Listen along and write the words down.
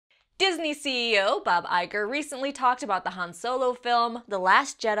Disney CEO Bob Iger recently talked about the Han Solo film, The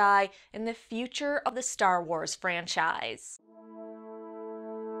Last Jedi, and the future of the Star Wars franchise.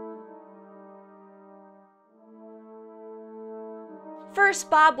 First,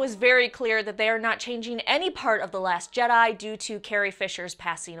 Bob was very clear that they are not changing any part of The Last Jedi due to Carrie Fisher's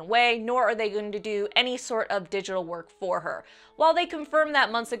passing away, nor are they going to do any sort of digital work for her. While they confirmed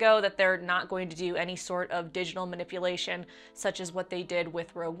that months ago that they're not going to do any sort of digital manipulation, such as what they did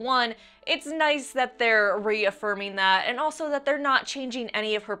with Rogue One, it's nice that they're reaffirming that, and also that they're not changing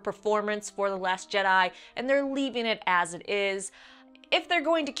any of her performance for The Last Jedi, and they're leaving it as it is. If they're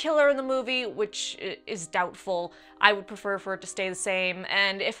going to kill her in the movie, which is doubtful, I would prefer for it to stay the same,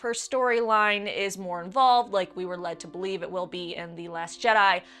 and if her storyline is more involved, like we were led to believe it will be in The Last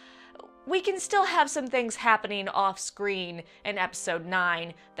Jedi, we can still have some things happening off-screen in Episode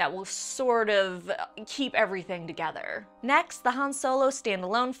 9 that will sort of keep everything together. Next, the Han Solo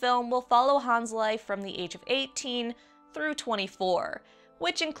standalone film will follow Han's life from the age of 18 through 24.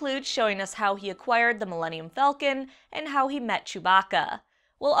 Which includes showing us how he acquired the Millennium Falcon and how he met Chewbacca.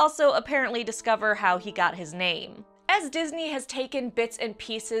 We'll also apparently discover how he got his name. As Disney has taken bits and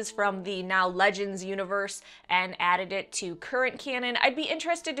pieces from the now Legends universe and added it to current canon, I'd be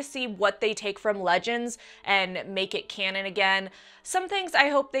interested to see what they take from Legends and make it canon again. Some things I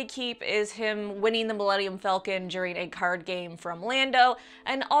hope they keep is him winning the Millennium Falcon during a card game from Lando,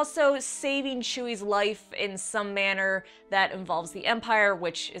 and also saving Chewie's life in some manner that involves the Empire,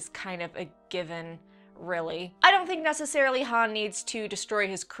 which is kind of a given. Really. I don't think necessarily Han needs to destroy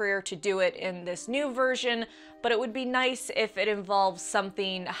his career to do it in this new version, but it would be nice if it involves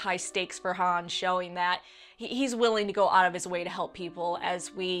something high stakes for Han, showing that he's willing to go out of his way to help people,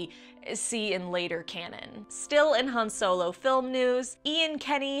 as we see in later canon. Still in Han Solo film news, Ian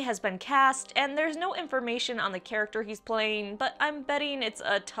Kenny has been cast, and there's no information on the character he's playing, but I'm betting it's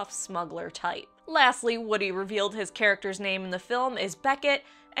a tough smuggler type. Lastly, Woody revealed his character's name in the film is Beckett,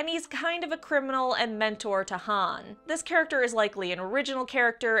 and he's kind of a criminal and mentor to Han. This character is likely an original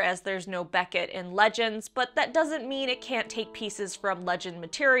character, as there's no Beckett in Legends, but that doesn't mean it can't take pieces from Legend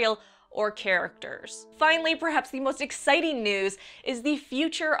material or characters. Finally, perhaps the most exciting news is the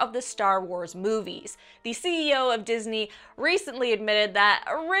future of the Star Wars movies. The CEO of Disney recently admitted that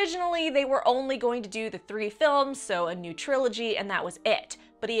originally they were only going to do the 3 films, so a new trilogy, and that was it.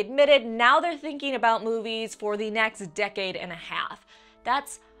 But he admitted now they're thinking about movies for the next decade and a half.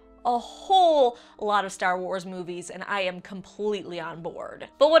 That's a whole lot of Star Wars movies, and I am completely on board.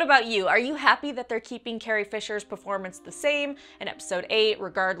 But what about you? Are you happy that they're keeping Carrie Fisher's performance the same in Episode 8,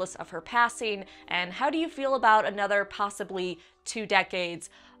 regardless of her passing? And how do you feel about another possibly 2 decades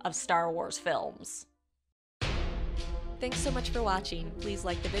of Star Wars films? Thanks so much for watching. Please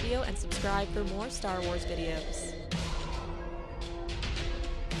like the video and subscribe for more Star Wars videos.